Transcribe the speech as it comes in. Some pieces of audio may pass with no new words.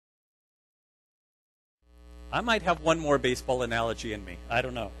I might have one more baseball analogy in me. I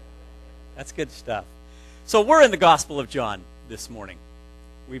don't know. That's good stuff. So we're in the Gospel of John this morning.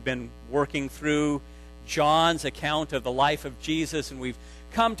 We've been working through John's account of the life of Jesus, and we've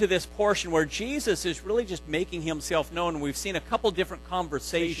come to this portion where Jesus is really just making himself known. And we've seen a couple different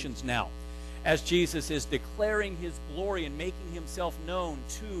conversations now as Jesus is declaring his glory and making himself known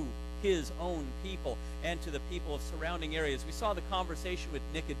to his own people and to the people of surrounding areas. We saw the conversation with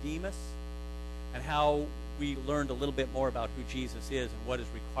Nicodemus and how we learned a little bit more about who Jesus is and what is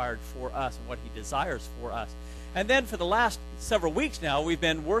required for us and what he desires for us. And then for the last several weeks now, we've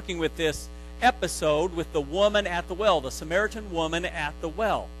been working with this episode with the woman at the well, the Samaritan woman at the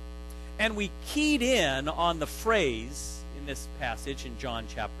well. And we keyed in on the phrase in this passage in John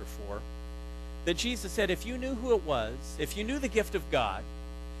chapter 4 that Jesus said, if you knew who it was, if you knew the gift of God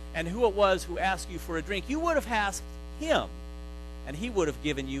and who it was who asked you for a drink, you would have asked him, and he would have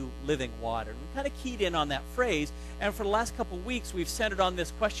given you living water. And we kind of keyed in on that phrase, and for the last couple of weeks we've centered on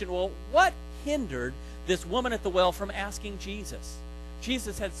this question, well, what hindered this woman at the well from asking Jesus?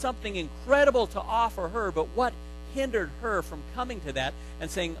 Jesus had something incredible to offer her, but what hindered her from coming to that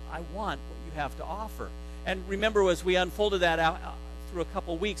and saying, I want what you have to offer? And remember, as we unfolded that out through a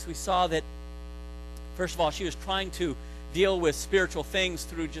couple of weeks, we saw that, first of all, she was trying to deal with spiritual things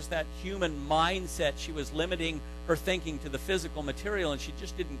through just that human mindset. She was limiting her thinking to the physical material, and she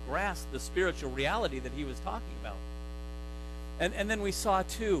just didn't grasp the spiritual reality that he was talking about. And then we saw,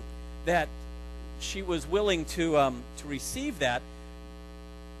 too, that she was willing to receive that.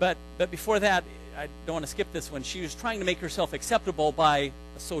 But before that, I don't want to skip this one. She was trying to make herself acceptable by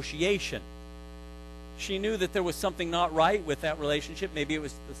association. She knew that there was something not right with that relationship. Maybe it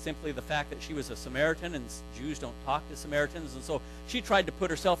was simply the fact that she was a Samaritan, and Jews don't talk to Samaritans. And so she tried to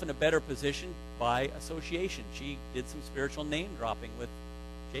put herself in a better position by association. She did some spiritual name dropping with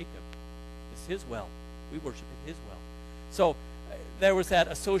Jacob. It's his well. We worship at his well. So there was that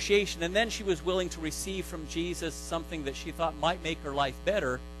association. And then she was willing to receive from Jesus something that she thought might make her life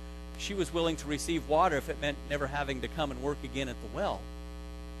better. She was willing to receive water if it meant never having to come and work again at the well.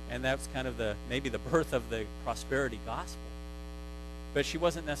 And that's kind of maybe the birth of the prosperity gospel. But she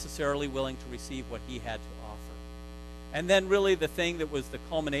wasn't necessarily willing to receive what he had to offer. And then really the thing that was the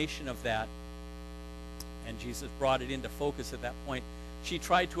culmination of that, and Jesus brought it into focus at that point, she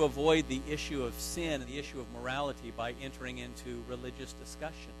tried to avoid the issue of sin and the issue of morality by entering into religious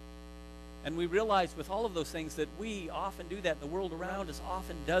discussion. And we realize with all of those things that we often do that. The world around us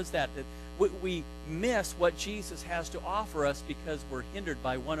often does that. That we miss what Jesus has to offer us because we're hindered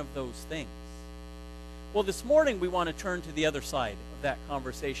by one of those things. Well, this morning we want to turn to the other side of that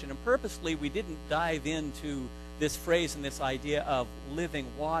conversation. And purposely we didn't dive into this phrase and this idea of living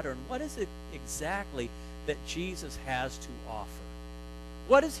water. And what is it exactly that Jesus has to offer?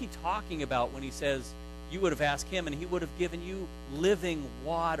 What is he talking about when he says, you would have asked him, and he would have given you living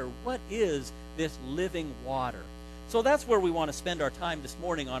water? What is this living water? So that's where we want to spend our time this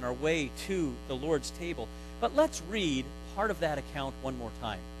morning on our way to the Lord's table. But let's read part of that account one more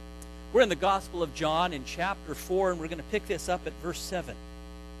time. We're in the Gospel of John in chapter 4, and we're going to pick this up at verse 7.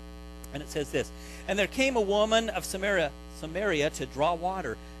 And it says this, and there came a woman of Samaria to draw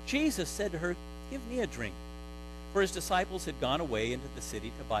water. Jesus said to her, give me a drink. For his disciples had gone away into the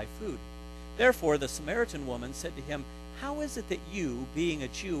city to buy food. Therefore the Samaritan woman said to him, how is it that you, being a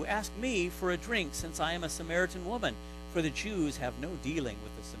Jew, ask me for a drink, since I am a Samaritan woman? For the Jews have no dealing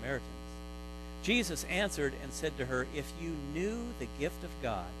with the Samaritans. Jesus answered and said to her, if you knew the gift of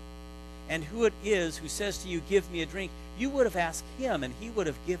God, and who it is who says to you, give me a drink, you would have asked him, and he would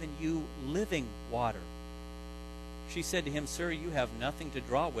have given you living water. She said to him, sir, you have nothing to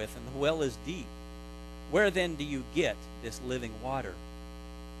draw with, and the well is deep. Where then do you get this living water?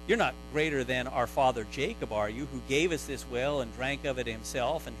 You're not greater than our father Jacob, are you, who gave us this well and drank of it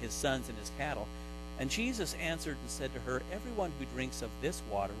himself and his sons and his cattle? And Jesus answered and said to her, everyone who drinks of this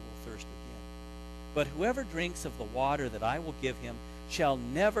water will thirst again. But whoever drinks of the water that I will give him shall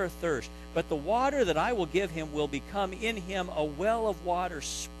never thirst. But the water that I will give him will become in him a well of water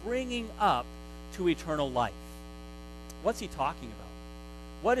springing up to eternal life. What's he talking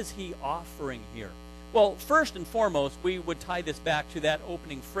about? What is he offering here? Well, first and foremost, we would tie this back to that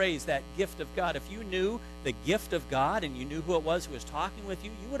opening phrase, that gift of God. If you knew the gift of God and you knew who it was who was talking with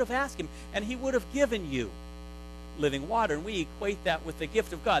you, you would have asked him, and he would have given you living water. And we equate that with the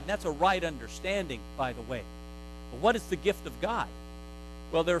gift of God. And that's a right understanding, by the way. But what is the gift of God?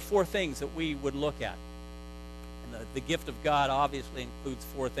 Well, there are four things that we would look at. And the gift of God obviously includes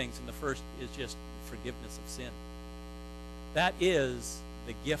four things. And the first is just forgiveness of sin. That is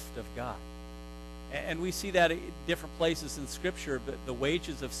the gift of God. And we see that in different places in Scripture. But the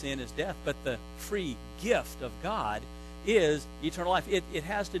wages of sin is death, but the free gift of God is eternal life. It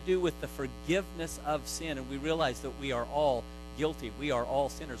has to do with the forgiveness of sin, and we realize that we are all guilty. We are all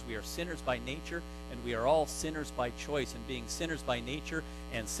sinners. We are sinners by nature, and we are all sinners by choice. And being sinners by nature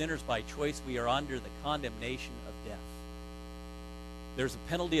and sinners by choice, we are under the condemnation of death. There's a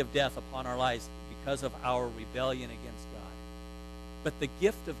penalty of death upon our lives because of our rebellion against God. But the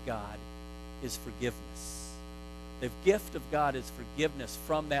gift of God is forgiveness. The gift of God is forgiveness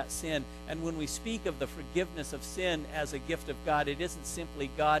from that sin. And when we speak of the forgiveness of sin as a gift of God, it isn't simply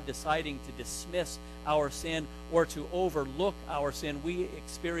God deciding to dismiss our sin or to overlook our sin. We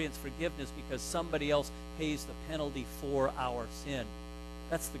experience forgiveness because somebody else pays the penalty for our sin.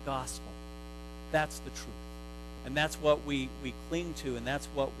 That's the gospel. That's the truth. And that's what we cling to, and that's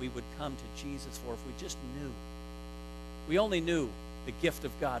what we would come to Jesus for if we just knew. We only knew the gift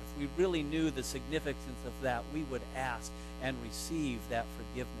of God. If we really knew the significance of that, we would ask and receive that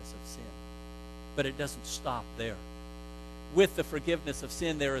forgiveness of sin. But it doesn't stop there. With the forgiveness of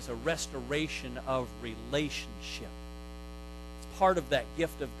sin, there is a restoration of relationship. It's part of that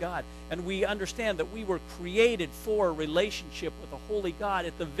gift of God. And we understand that we were created for a relationship with a holy God.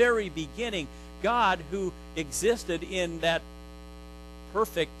 At the very beginning, God, who existed in that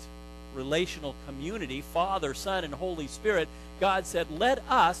perfect relational community, Father, Son, and Holy Spirit, God said, let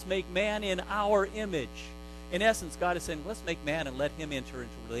us make man in our image. In essence, God is saying, let's make man and let him enter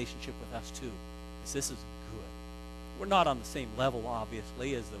into relationship with us too, because this is good. We're not on the same level,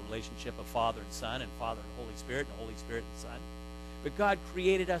 obviously, as the relationship of Father and Son, and Father and Holy Spirit, and Holy Spirit and Son. But God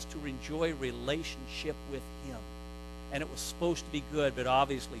created us to enjoy relationship with him. And it was supposed to be good, but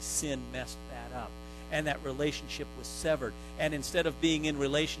obviously sin messed that up. And that relationship was severed. And instead of being in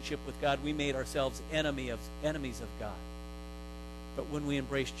relationship with God, we made ourselves enemies of God. But when we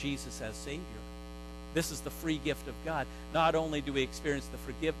embrace Jesus as Savior, this is the free gift of God. Not only do we experience the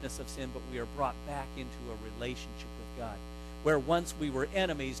forgiveness of sin, but we are brought back into a relationship with God. Where once we were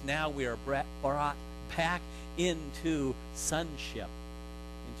enemies, now we are brought back into sonship,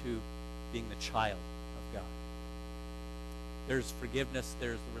 into being the child of God. There's forgiveness,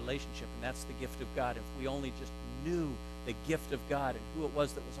 there's the relationship, and that's the gift of God. If we only just knew the gift of God and who it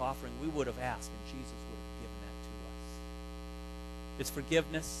was that was offering, we would have asked, and Jesus would have given that to us. It's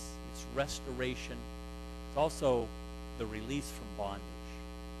forgiveness, it's restoration, it's also the release from bondage.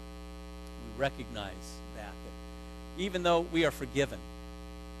 We recognize that even though we are forgiven,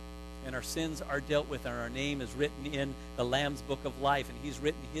 and our sins are dealt with, and our name is written in the Lamb's Book of Life, and he's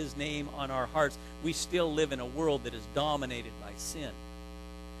written his name on our hearts, we still live in a world that is dominated by sin.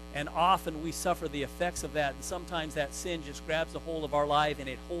 And often we suffer the effects of that, and sometimes that sin just grabs a hold of our life and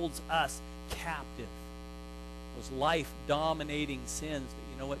it holds us captive. Those life-dominating sins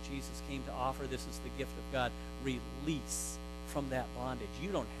that, you know what Jesus came to offer? This is the gift of God. Release from that bondage.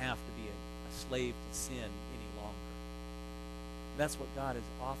 You don't have to be a slave to sin any longer. That's what God has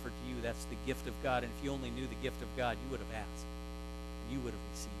offered to you. That's the gift of God. And if you only knew the gift of God, you would have asked. And you would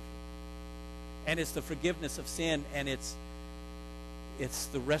have received it. And it's the forgiveness of sin, and it's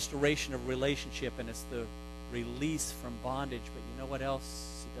the restoration of relationship, and it's the release from bondage. But you know what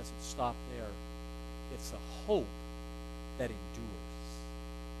else? It doesn't stop there. It's a hope that endures.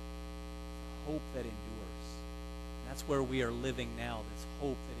 A hope that endures. And that's where we are living now, this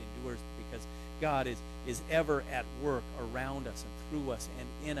hope that endures, because God is ever at work around us and through us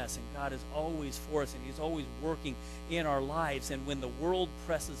and in us, and God is always for us, and he's always working in our lives. And when the world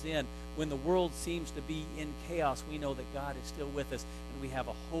presses in, when the world seems to be in chaos, we know that God is still with us, and we have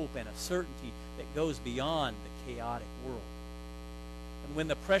a hope and a certainty that goes beyond the chaotic world. And when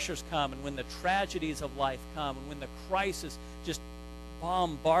the pressures come, and when the tragedies of life come, and when the crisis just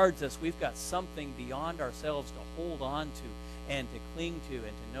bombards us, we've got something beyond ourselves to hold on to and to cling to, and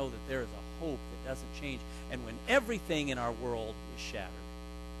to know that there is a hope that doesn't change. And when everything in our world is shattered,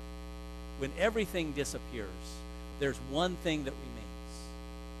 when everything disappears, there's one thing that remains,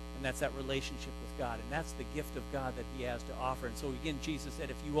 and that's that relationship with God. And that's the gift of God that he has to offer. And so again, Jesus said,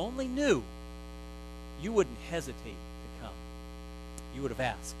 if you only knew, you wouldn't hesitate to come. You would have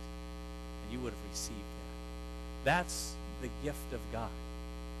asked, and you would have received that. That's the gift of God.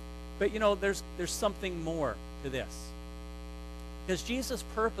 But you know, there's something more to this. Because Jesus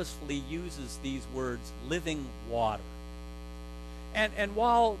purposefully uses these words, living water. And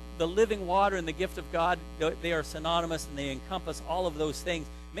while the living water and the gift of God, they are synonymous and they encompass all of those things,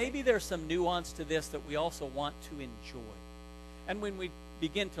 maybe there's some nuance to this that we also want to enjoy. And when we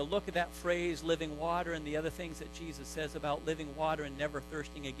begin to look at that phrase, living water, and the other things that Jesus says about living water and never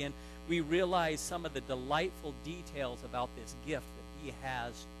thirsting again, we realize some of the delightful details about this gift that he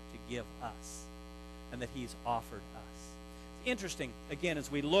has to give us. and that he's offered us. It's interesting, again,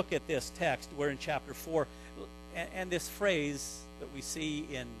 as we look at this text, we're in chapter 4, and this phrase that we see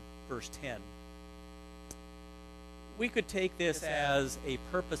in verse 10, we could take this as a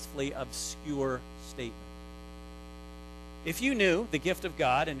purposefully obscure statement. If you knew the gift of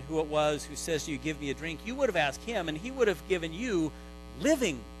God and who it was who says to you, give me a drink, you would have asked him, and he would have given you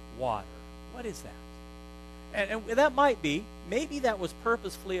living water. What is that? And that might be, maybe that was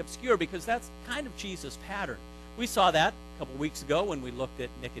purposefully obscure, because that's kind of Jesus' pattern. We saw that a couple weeks ago when we looked at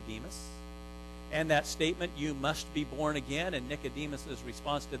Nicodemus, and that statement, you must be born again, and Nicodemus'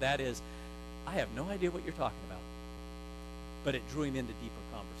 response to that is, I have no idea what you're talking about. But it drew him into deeper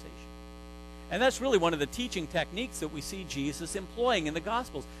conversation. And that's really one of the teaching techniques that we see Jesus employing in the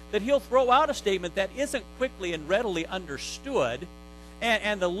Gospels, that he'll throw out a statement that isn't quickly and readily understood,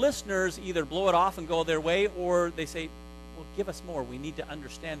 and the listeners either blow it off and go their way, or they say, well, give us more. We need to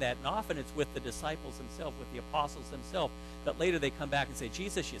understand that. And often it's with the disciples themselves, with the apostles themselves, that later they come back and say,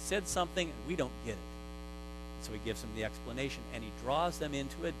 Jesus, you said something, and we don't get it. So he gives them the explanation, and he draws them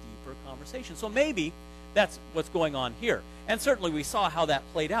into a deeper conversation. So maybe that's what's going on here. And certainly we saw how that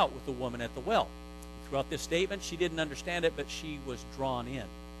played out with the woman at the well. Throughout this statement, she didn't understand it, but she was drawn in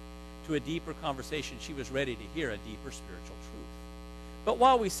to a deeper conversation. She was ready to hear a deeper spiritual truth. But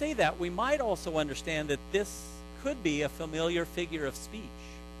while we say that, we might also understand that this could be a familiar figure of speech.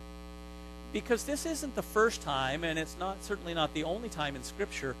 Because this isn't the first time, and it's certainly not the only time in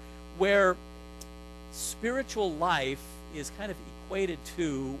Scripture, where spiritual life is kind of equated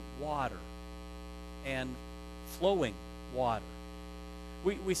to water and flowing water.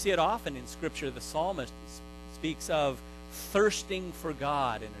 We see it often in Scripture. The psalmist speaks of thirsting for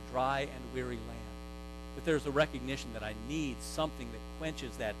God in a dry and weary land. That there's a recognition that I need something that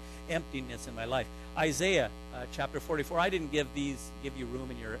quenches that emptiness in my life. Isaiah chapter 44. I didn't give you room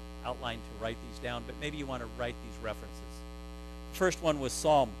in your outline to write these down, but maybe you want to write these references. The first one was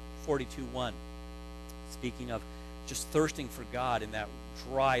Psalm 42:1, speaking of just thirsting for God in that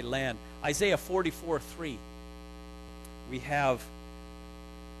dry land. Isaiah 44:3. We have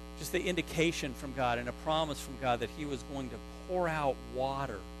just the indication from God and a promise from God that he was going to pour out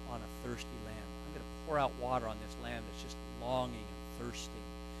water on a thirsty land. I'm going to pour out water on this land that's just longing and thirsty.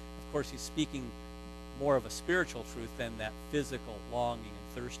 Of course, he's speaking more of a spiritual truth than that physical longing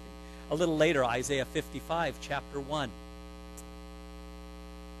and thirsting. A little later, Isaiah 55, chapter 1.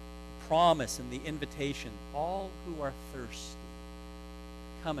 The promise and the invitation, all who are thirsty,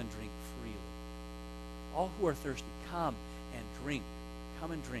 come and drink freely. All who are thirsty, come and drink.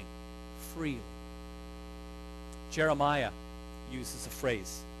 Come and drink freely. Jeremiah uses a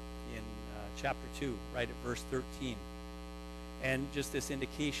phrase in chapter 2, right at verse 13. And just this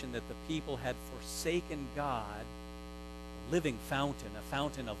indication that the people had forsaken God, a living fountain, a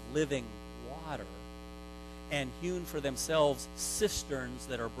fountain of living water, and hewn for themselves cisterns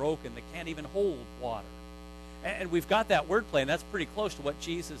that are broken, that can't even hold water. And we've got that wordplay, and that's pretty close to what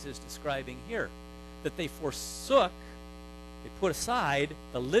Jesus is describing here. That they forsook, they put aside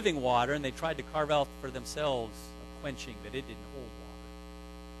the living water, and they tried to carve out for themselves a quenching that it didn't hold water.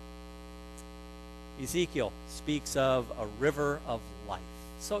 Ezekiel speaks of a river of life.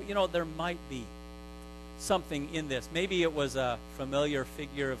 So, there might be something in this. Maybe it was a familiar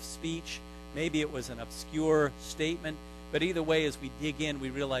figure of speech. Maybe it was an obscure statement. But either way, as we dig in,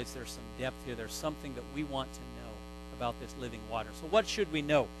 we realize there's some depth here. There's something that we want to know about this living water. So what should we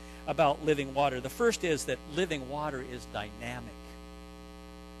know about living water? The first is that living water is dynamic.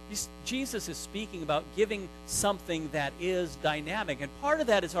 Jesus is speaking about giving something that is dynamic. And part of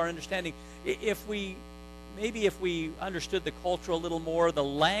that is our understanding. If we understood the culture a little more, the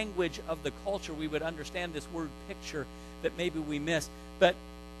language of the culture, we would understand this word picture that maybe we miss. But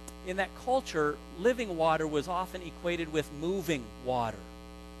in that culture, living water was often equated with moving water.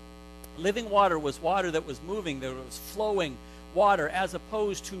 Living water was water that was moving, that was flowing water, as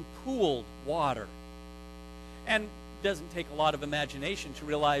opposed to pooled water. And it doesn't take a lot of imagination to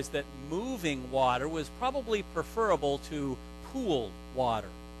realize that moving water was probably preferable to pooled water.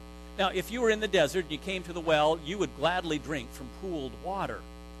 Now, if you were in the desert and you came to the well, you would gladly drink from pooled water.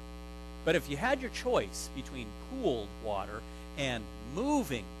 But if you had your choice between pooled water and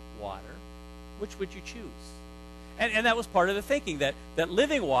moving water, which would you choose? And that was part of the thinking, that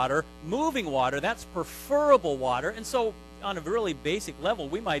living water, moving water, that's preferable water. And so on a really basic level,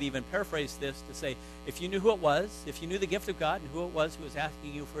 we might even paraphrase this to say, if you knew who it was, if you knew the gift of God and who it was who was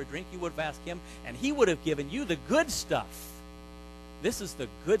asking you for a drink, you would have asked him, and he would have given you the good stuff. This is the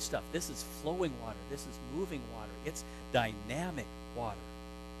good stuff. This is flowing water. This is moving water. It's dynamic water.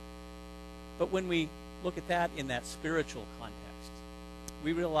 But when we look at that in that spiritual context,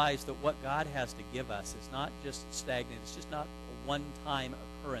 we realize that what God has to give us is not just stagnant. It's just not a one-time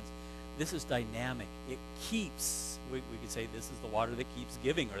occurrence. This is dynamic. It keeps, we could say this is the water that keeps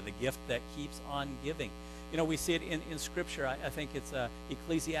giving, or the gift that keeps on giving. You know, we see it in Scripture. I think it's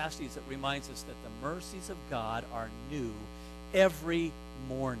Ecclesiastes that reminds us that the mercies of God are new every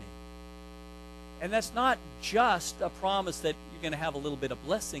morning. And that's not just a promise that you're going to have a little bit of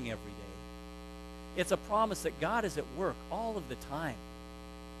blessing every day. It's a promise that God is at work all of the time.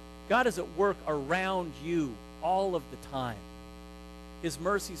 God is at work around you all of the time. His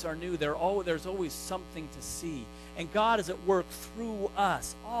mercies are new. There's always something to see. And God is at work through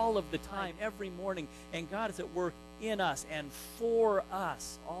us all of the time, every morning. And God is at work in us and for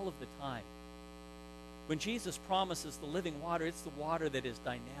us all of the time. When Jesus promises the living water, it's the water that is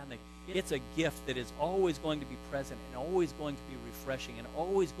dynamic. It's a gift that is always going to be present and always going to be refreshing and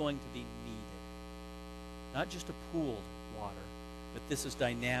always going to be needed. Not just a pooled water, but this is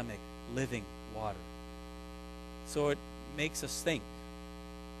dynamic, living water. So it makes us think.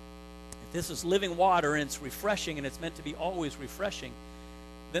 If this is living water and it's refreshing and it's meant to be always refreshing,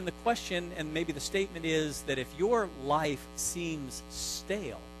 then the question and maybe the statement is that if your life seems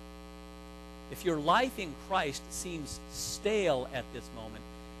stale, if your life in Christ seems stale at this moment,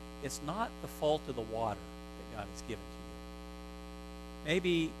 it's not the fault of the water that God has given to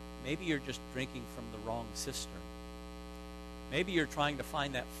you. Maybe you're just drinking from the wrong cistern. Maybe you're trying to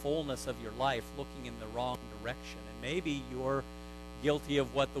find that fullness of your life looking in the wrong direction. And maybe you're guilty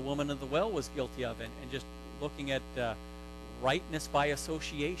of what the woman of the well was guilty of and just looking at rightness by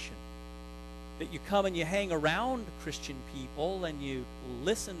association. That you come and you hang around Christian people and you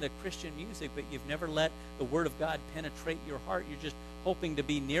listen to Christian music, but you've never let the Word of God penetrate your heart. You're just hoping to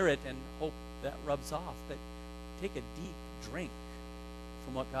be near it and hope that rubs off. But take a deep drink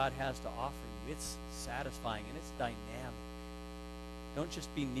from what God has to offer you. It's satisfying and it's dynamic. Don't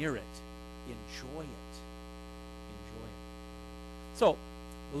just be near it. Enjoy it. Enjoy it. So,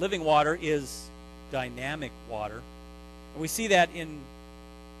 living water is dynamic water. And we see that in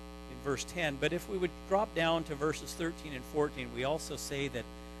verse 10. But if we would drop down to verses 13 and 14, we also say that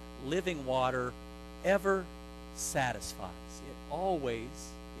living water ever satisfies.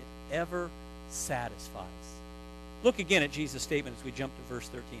 It ever satisfies. Look again at Jesus' statement as we jump to verse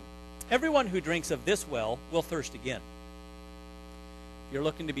 13. Everyone who drinks of this well will thirst again. If you're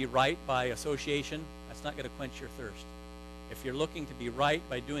looking to be right by association, that's not going to quench your thirst. If you're looking to be right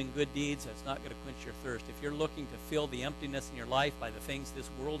by doing good deeds, that's not going to quench your thirst. If you're looking to fill the emptiness in your life by the things this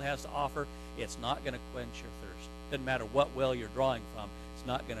world has to offer, it's not going to quench your thirst. Doesn't matter what well you're drawing from, it's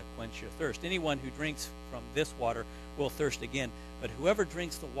not going to quench your thirst. Anyone who drinks from this water will thirst again. But whoever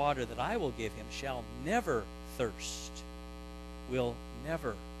drinks the water that I will give him shall never thirst. Will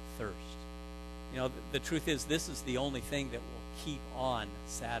never thirst. You know, the truth is, this is the only thing that will keep on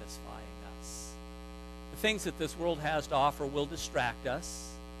satisfying us. The things that this world has to offer will distract us.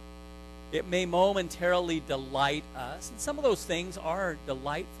 It may momentarily delight us. And some of those things are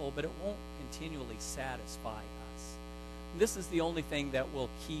delightful, but it won't continually satisfy us. And this is the only thing that will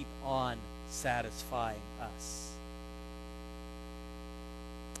keep on satisfying us.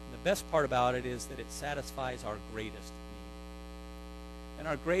 And the best part about it is that it satisfies our greatest need. And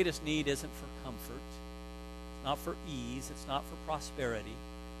our greatest need isn't for comfort. It's not for ease. It's not for prosperity.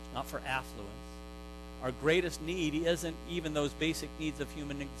 It's not for affluence. Our greatest need isn't even those basic needs of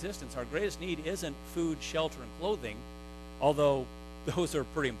human existence. Our greatest need isn't food, shelter, and clothing, although those are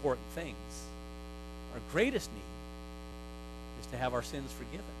pretty important things. Our greatest need is to have our sins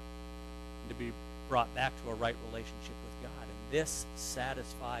forgiven and to be brought back to a right relationship with God. And this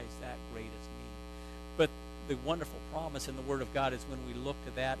satisfies that greatest need. But the wonderful promise in the Word of God is when we look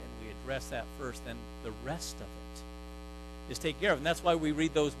to that and we address that first, then the rest of it is taken care of. And that's why we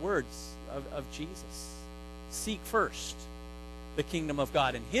read those words of Jesus. Seek first the kingdom of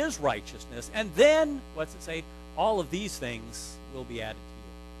God and His righteousness, and then, what's it say? All of these things will be added to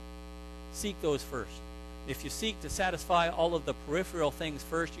you. Seek those first. If you seek to satisfy all of the peripheral things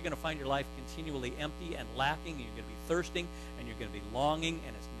first, you're going to find your life continually empty and lacking, and you're going to be thirsting, and you're going to be longing,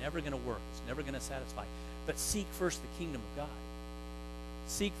 and it's never going to work. It's never going to satisfy. But seek first the kingdom of God.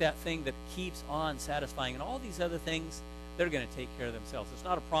 Seek that thing that keeps on satisfying, and all these other things, they're going to take care of themselves. It's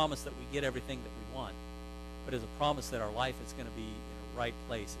not a promise that we get everything that we want, but it's a promise that our life is going to be in a right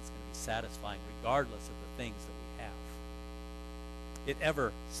place. It's going to be satisfying regardless of the things that we have. It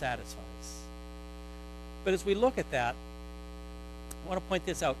ever satisfies. But as we look at that, I want to point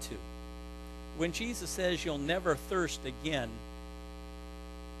this out too. When Jesus says you'll never thirst again,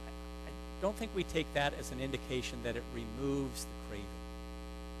 I don't think we take that as an indication that it removes the craving.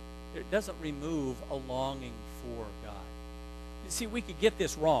 It doesn't remove a longing for God. See, we could get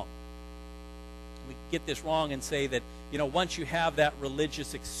this wrong. We could get this wrong and say that, once you have that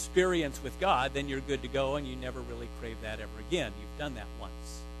religious experience with God, then you're good to go and you never really crave that ever again. You've done that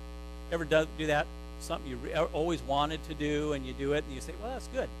once. Ever do that? Something you always wanted to do, and you do it, and you say, well, that's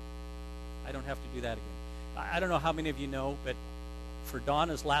good. I don't have to do that again. I don't know how many of you know, but for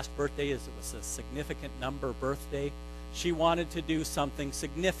Donna's last birthday, it was a significant number birthday. She wanted to do something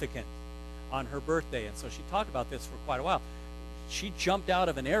significant on her birthday, and so she talked about this for quite a while. She jumped out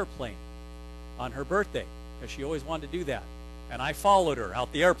of an airplane on her birthday because she always wanted to do that, and I followed her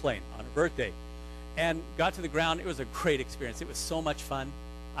out the airplane on her birthday and got to the ground. It was a great experience. It was so much fun.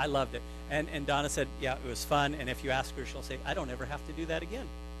 I loved it. And Donna said, yeah, it was fun, and if you ask her, she'll say, I don't ever have to do that again.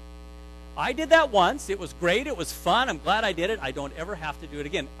 I did that once. It was great. It was fun. I'm glad I did it. I don't ever have to do it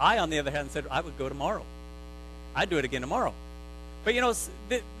again. I, on the other hand, said I would go tomorrow. I'd do it again tomorrow. But,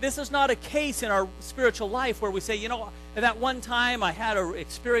 this is not a case in our spiritual life where we say, at that one time I had an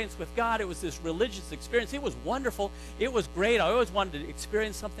experience with God. It was this religious experience. It was wonderful. It was great. I always wanted to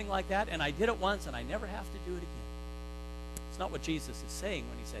experience something like that, and I did it once, and I never have to do it again. It's not what Jesus is saying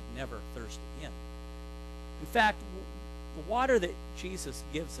when he said never thirst again. In fact, the water that Jesus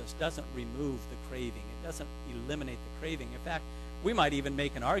gives us doesn't remove the craving. It doesn't eliminate the craving. In fact, we might even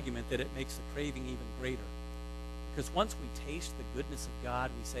make an argument that it makes the craving even greater. Because once we taste the goodness of God,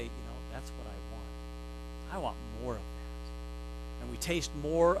 we say, that's what I want. I want more of that. And we taste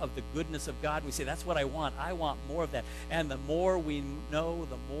more of the goodness of God. We say, that's what I want. I want more of that. And the more we know,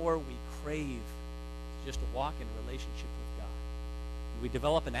 the more we crave just to walk in a relationship with God. And we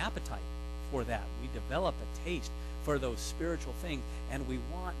develop an appetite for that. We develop a taste for those spiritual things, and we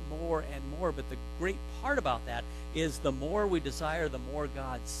want more and more. But the great part about that is the more we desire, the more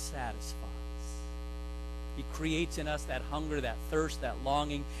God satisfies. He creates in us that hunger, that thirst, that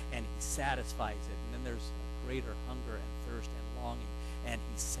longing, and he satisfies it. And then there's a greater hunger and thirst and longing, and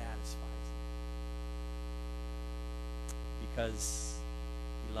he satisfies it. Because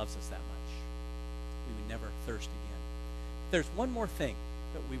he loves us that much. We would never thirst again. There's one more thing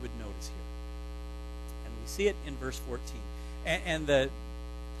that we would notice here. And we see it in verse 14. And the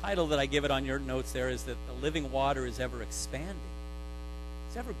title that I give it on your notes there is that the living water is ever expanding.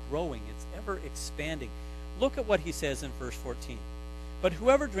 It's ever growing. It's ever expanding. Look at what he says in verse 14. But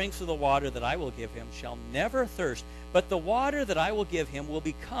whoever drinks of the water that I will give him shall never thirst, but the water that I will give him will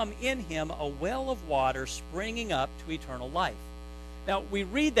become in him a well of water springing up to eternal life. Now, we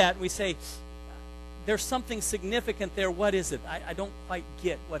read that and we say, there's something significant there. What is it? I don't quite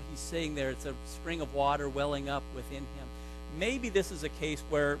get what he's saying there. It's a spring of water welling up within him. Maybe this is a case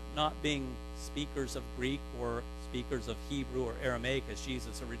where, not being speakers of Greek or speakers of Hebrew or Aramaic, as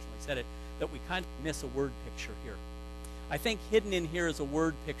Jesus originally said it, that we kind of miss a word picture here. I think hidden in here is a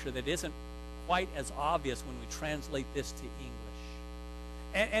word picture that isn't quite as obvious when we translate this to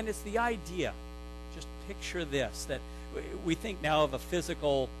English. And it's the idea, just picture this, that we think now of a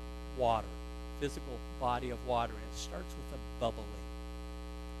physical water, physical body of water, and it starts with a bubbling.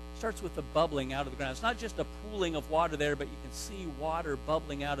 It starts with the bubbling out of the ground. It's not just a pooling of water there, but you can see water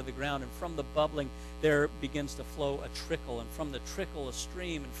bubbling out of the ground, and from the bubbling there begins to flow a trickle, and from the trickle a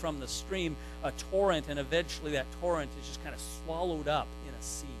stream, and from the stream a torrent, and eventually that torrent is just kind of swallowed up in a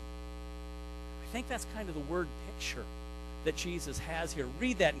sea. I think that's kind of the word picture that Jesus has here.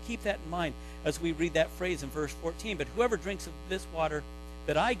 Read that and keep that in mind as we read that phrase in verse 14. But whoever drinks of this water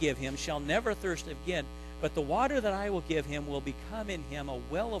that I give him shall never thirst again, but the water that I will give him will become in him a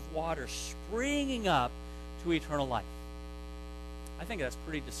well of water springing up to eternal life. I think that's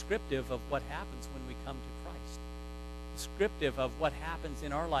pretty descriptive of what happens when we come to Christ. Descriptive of what happens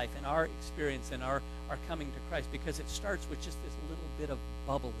in our life, in our experience, in our coming to Christ, because it starts with just this little bit of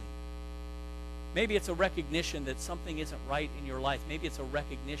bubbling. Maybe it's a recognition that something isn't right in your life. Maybe it's a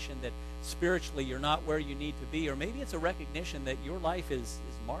recognition that spiritually you're not where you need to be. Or maybe it's a recognition that your life is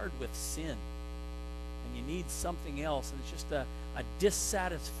marred with sin and you need something else. And it's just a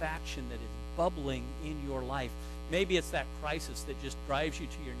dissatisfaction that is bubbling in your life. Maybe it's that crisis that just drives you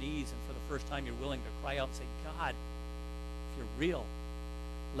to your knees, and for the first time you're willing to cry out and say, God, if you're real,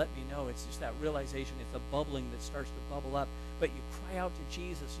 let me know. It's just that realization. It's a bubbling that starts to bubble up. But you cry out to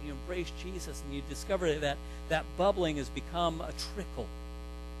Jesus, and you embrace Jesus, and you discover that that bubbling has become a trickle.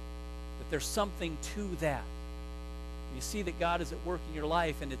 That there's something to that. And you see that God is at work in your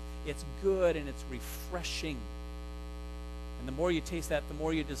life, and it's good, and it's refreshing. And the more you taste that, the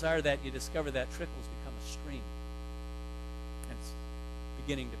more you desire that, you discover that trickle has become a stream. And it's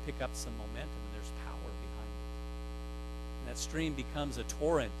beginning to pick up some momentum, and there's power behind it. And that stream becomes a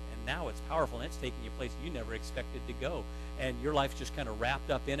torrent, and now it's powerful, and it's taking you a place you never expected to go. And your life's just kind of wrapped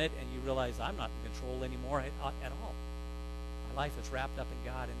up in it, and you realize, I'm not in control anymore at all. My life is wrapped up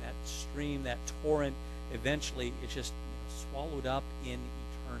in God, and that stream, that torrent, eventually it's just swallowed up in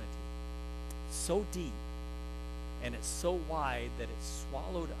eternity. So deep, and it's so wide that it's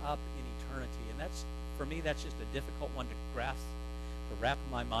swallowed up in eternity. And that's, for me, that's just a difficult one to grasp, to wrap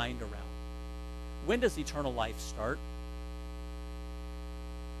my mind around. When does eternal life start?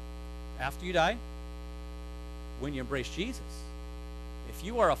 After you die? When you embrace Jesus. If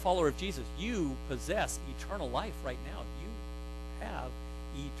you are a follower of Jesus, you possess eternal life right now. You have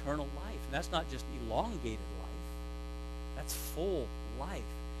eternal life. And that's not just elongated life. That's full life.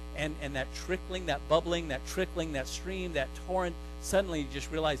 And that trickling, that bubbling, that trickling, that stream, that torrent, suddenly you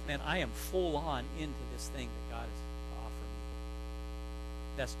just realize, man, I am full on into this thing that God has offered me.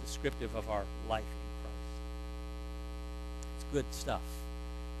 That's descriptive of our life in Christ. It's good stuff.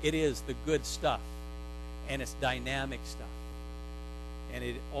 It is the good stuff. And it's dynamic stuff. And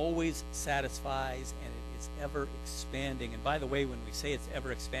it always satisfies, and it is ever expanding. And by the way, when we say it's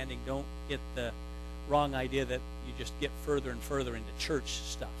ever expanding, don't get the wrong idea that you just get further and further into church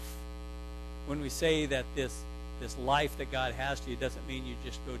stuff. When we say that this life that God has to you doesn't mean you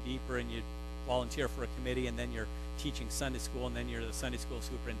just go deeper and you volunteer for a committee and then you're teaching Sunday school and then you're the Sunday school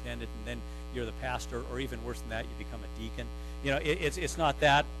superintendent and then you're the pastor, or even worse than that, you become a deacon. You know, it's not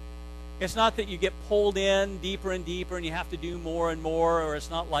that. It's not that you get pulled in deeper and deeper and you have to do more and more, or it's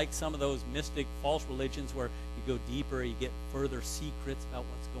not like some of those mystic false religions where you go deeper, you get further secrets about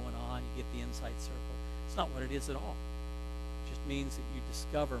what's going on, you get the inside circle. It's not what it is at all. It just means that you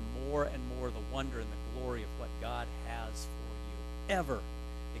discover more and more the wonder and the glory of what God has for you, ever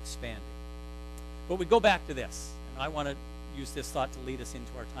expanding. But we go back to this, and I want to use this thought to lead us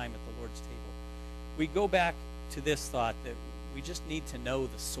into our time at the Lord's table. We go back to this thought that we just need to know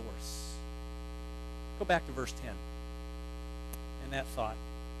the source. Go back to verse 10 and that thought.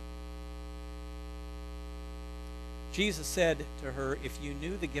 Jesus said to her, if you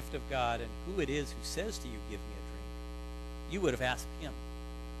knew the gift of God and who it is who says to you, give me a drink, you would have asked him.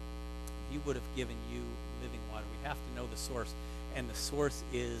 He would have given you living water. We have to know the source, and the source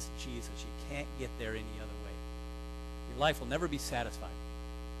is Jesus. You can't get there any other way. Your life will never be satisfied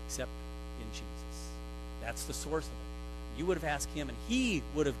except in Jesus. That's the source of it. You would have asked him, and he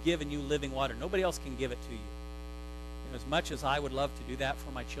would have given you living water. Nobody else can give it to you. And as much as I would love to do that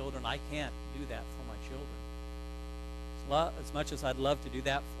for my children, I can't do that for my children. As much as I'd love to do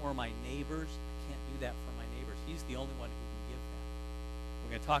that for my neighbors, I can't do that for my neighbors. He's the only one who can give that. We're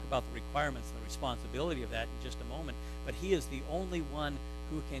going to talk about the requirements and the responsibility of that in just a moment, but he is the only one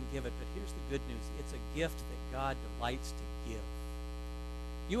who can give it. But here's the good news. It's a gift that God delights to give.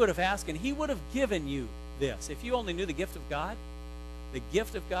 You would have asked, and he would have given you this. If you only knew the gift of God,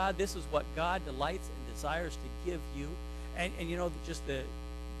 this is what God delights and desires to give you. And you know, just the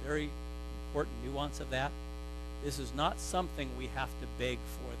very important nuance of that, this is not something we have to beg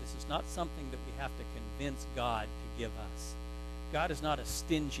for. This is not something that we have to convince God to give us. God is not a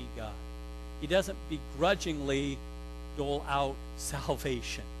stingy God. He doesn't begrudgingly dole out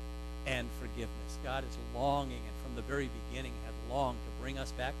salvation and forgiveness. God is longing, and from the very beginning had longed to bring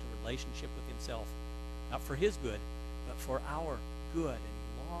us back to relationship with himself. Not for his good, but for our good. And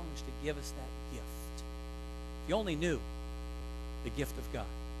he longs to give us that gift. If you only knew the gift of God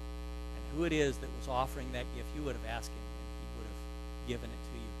and who it is that was offering that gift, you would have asked him, and he would have given it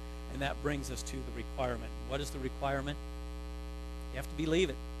to you. And that brings us to the requirement. What is the requirement? You have to believe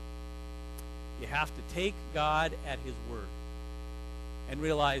it. You have to take God at his word and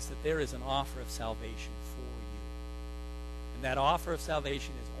realize that there is an offer of salvation for you. And that offer of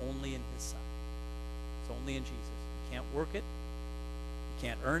salvation is only in his Son. It's only in Jesus. You can't work it. You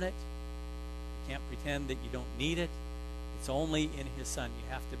can't earn it. You can't pretend that you don't need it. It's only in his Son.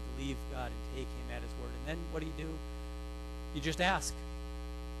 You have to believe God and take him at his word. And then what do? You just ask.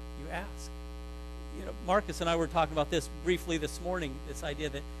 You ask. You know, Marcus and I were talking about this briefly this morning, this idea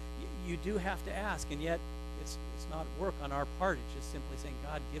that you do have to ask, and yet it's not work on our part. It's just simply saying,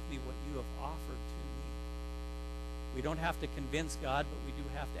 God, give me what you have offered to me. We don't have to convince God, but we do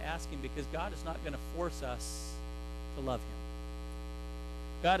have to ask him, because God is not going to force us to love him.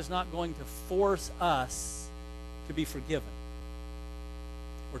 God is not going to force us to be forgiven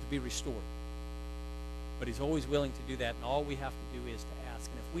or to be restored. But he's always willing to do that, and all we have to do is to ask.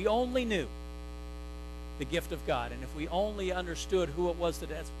 And if we only knew the gift of God, and if we only understood who it was that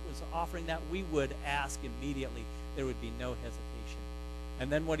was offering that, we would ask immediately. There would be no hesitation. And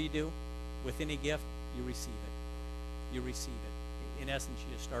then what do? With any gift, you receive it. You receive it. In essence,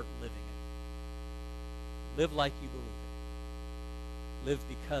 you just start living it. Live like you believe it. Live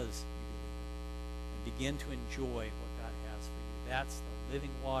because you believe it. And begin to enjoy what God has for you. That's the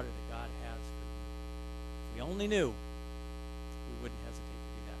living water that God has for you. If we only knew wouldn't hesitate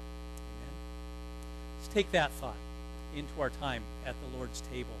to do that. Amen. Let's take that thought into our time at the Lord's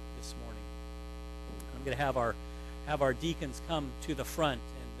table this morning. I'm going to have our deacons come to the front